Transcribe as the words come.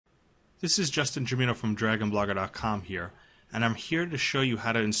This is Justin Gemino from DragonBlogger.com here, and I'm here to show you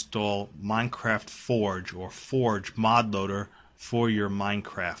how to install Minecraft Forge or Forge mod loader for your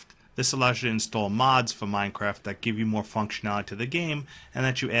Minecraft. This allows you to install mods for Minecraft that give you more functionality to the game and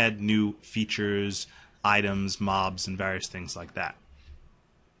that you add new features, items, mobs, and various things like that.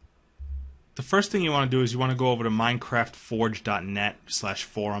 The first thing you want to do is you want to go over to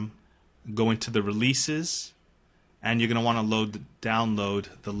minecraftforge.net/forum, go into the releases, and you're going to want to download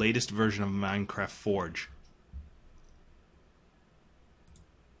the latest version of Minecraft Forge.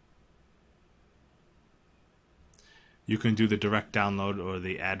 You can do the direct download or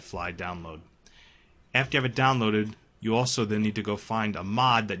the AdFly download. After you have it downloaded, you also then need to go find a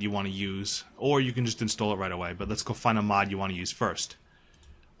mod that you want to use, or you can just install it right away, but let's go find a mod you want to use first.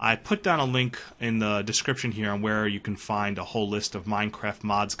 I put down a link in the description here on where you can find a whole list of Minecraft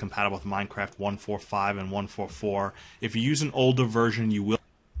mods compatible with Minecraft 1.4.5 and 1.4.4. If you use an older version,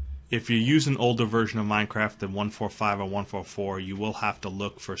 If you use an older version of Minecraft than 1.4.5 or 1.4.4, you will have to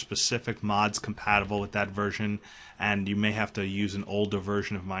look for specific mods compatible with that version, and you may have to use an older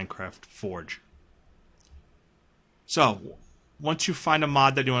version of Minecraft Forge. So, once you find a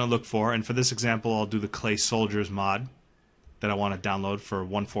mod that you want to look for, and for this example, I'll do the Clay Soldiers mod that I want to download for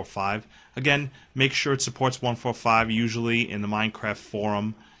 1.4.5. Again, make sure it supports 1.4.5. Usually in the Minecraft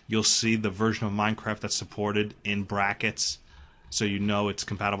forum, you'll see the version of Minecraft that's supported in brackets, so you know it's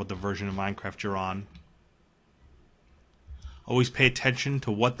compatible with the version of Minecraft you're on. Always pay attention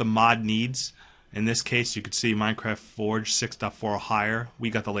to what the mod needs. In this case, you could see Minecraft Forge 6.4 or higher.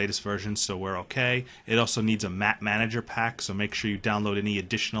 We got the latest version, so we're okay. It also needs a map manager pack, so make sure you download any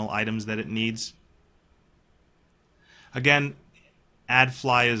additional items that it needs. Again,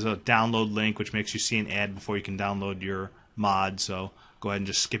 AdFly is a download link which makes you see an ad before you can download your mod, so go ahead and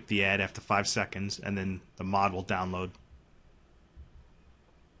just skip the ad after 5 seconds and then the mod will download.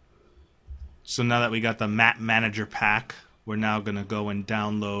 So now that we got the map manager pack, we're now going to go and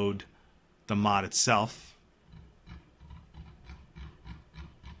download the mod itself.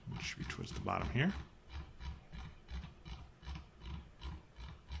 It should be towards the bottom here.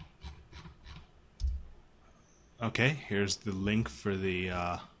 Okay, here's the link for the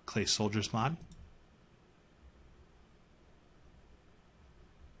Clay Soldiers mod.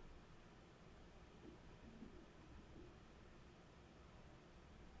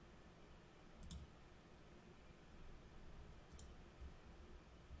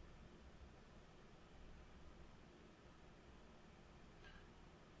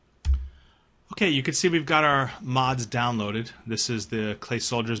 Okay, you can see we've got our mods downloaded. This is the Clay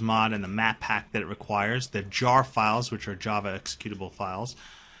Soldiers mod and the map pack that it requires, the jar files, which are Java executable files,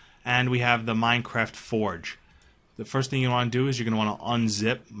 and we have the Minecraft Forge. The first thing you want to do is you're going to want to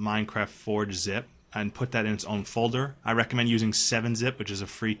unzip Minecraft Forge zip and put that in its own folder. I recommend using 7-zip, which is a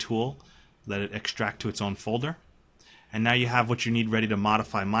free tool. Let it extract to its own folder. And now you have what you need ready to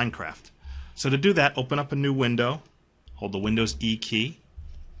modify Minecraft. So to do that, open up a new window, hold the Windows E key.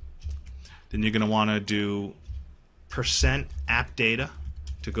 Then you're going to want to do %appdata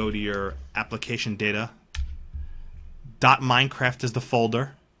to go to your application data. .minecraft is the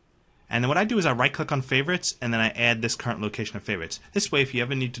folder. And then what I do is I right click on favorites and then I add this current location of favorites. This way if you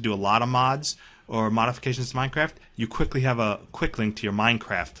ever need to do a lot of mods or modifications to Minecraft, you quickly have a quick link to your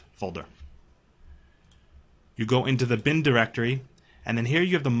Minecraft folder. You go into the bin directory and then here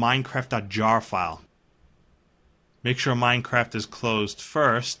you have the minecraft.jar file. Make sure Minecraft is closed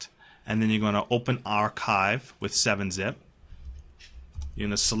first. And then you're going to open archive with 7-zip. You're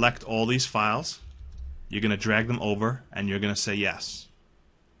going to select all these files. You're going to drag them over and you're going to say yes.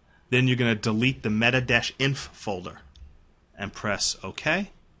 Then you're going to delete the meta-inf folder and press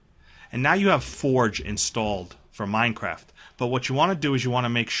OK. And now you have Forge installed for Minecraft. But what you want to do is you want to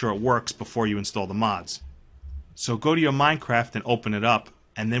make sure it works before you install the mods. So go to your Minecraft and open it up.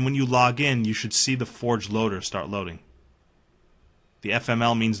 And then when you log in, you should see the Forge loader start loading. The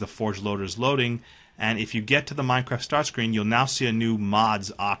FML means the Forge loader is loading, and if you get to the Minecraft start screen, you'll now see a new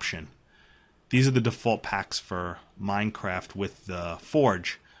mods option. These are the default packs for Minecraft with the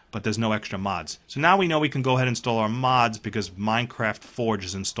Forge, but there's no extra mods. So now we know we can go ahead and install our mods because Minecraft Forge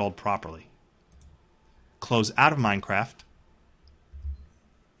is installed properly. Close out of Minecraft.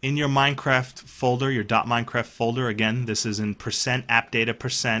 In your Minecraft folder, your .minecraft folder, again, this is in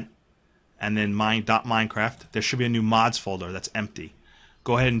 %appdata%, and then .minecraft, there should be a new mods folder that's empty.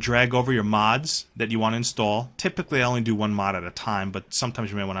 Go ahead and drag over your mods that you want to install. Typically I only do one mod at a time, but sometimes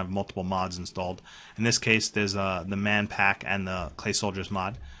you may want to have multiple mods installed. In this case there's the man pack and the Clay Soldiers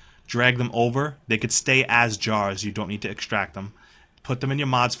mod. Drag them over. They could stay as jars, you don't need to extract them. Put them in your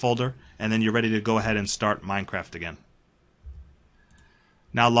mods folder and then you're ready to go ahead and start Minecraft again.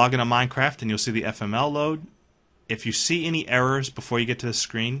 Now log into Minecraft and you'll see the FML load. If you see any errors before you get to the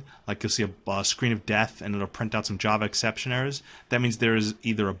screen, like you'll see a screen of death and it'll print out some Java exception errors, that means there is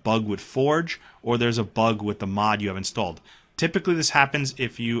either a bug with Forge or there's a bug with the mod you have installed. Typically this happens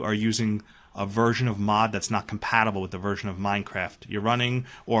if you are using a version of mod that's not compatible with the version of Minecraft you're running,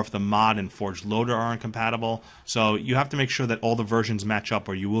 or if the mod and Forge loader aren't compatible. So you have to make sure that all the versions match up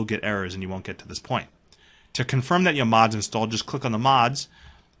or you will get errors and you won't get to this point. To confirm that your mod's installed, just click on the mods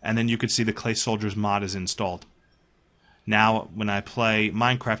and then you can see the Clay Soldiers mod is installed. Now, when I play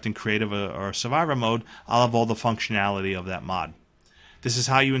Minecraft in Creative or Survivor mode, I'll have all the functionality of that mod. This is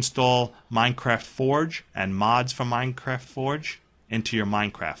how you install Minecraft Forge and mods from Minecraft Forge into your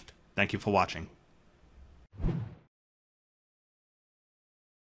Minecraft. Thank you for watching.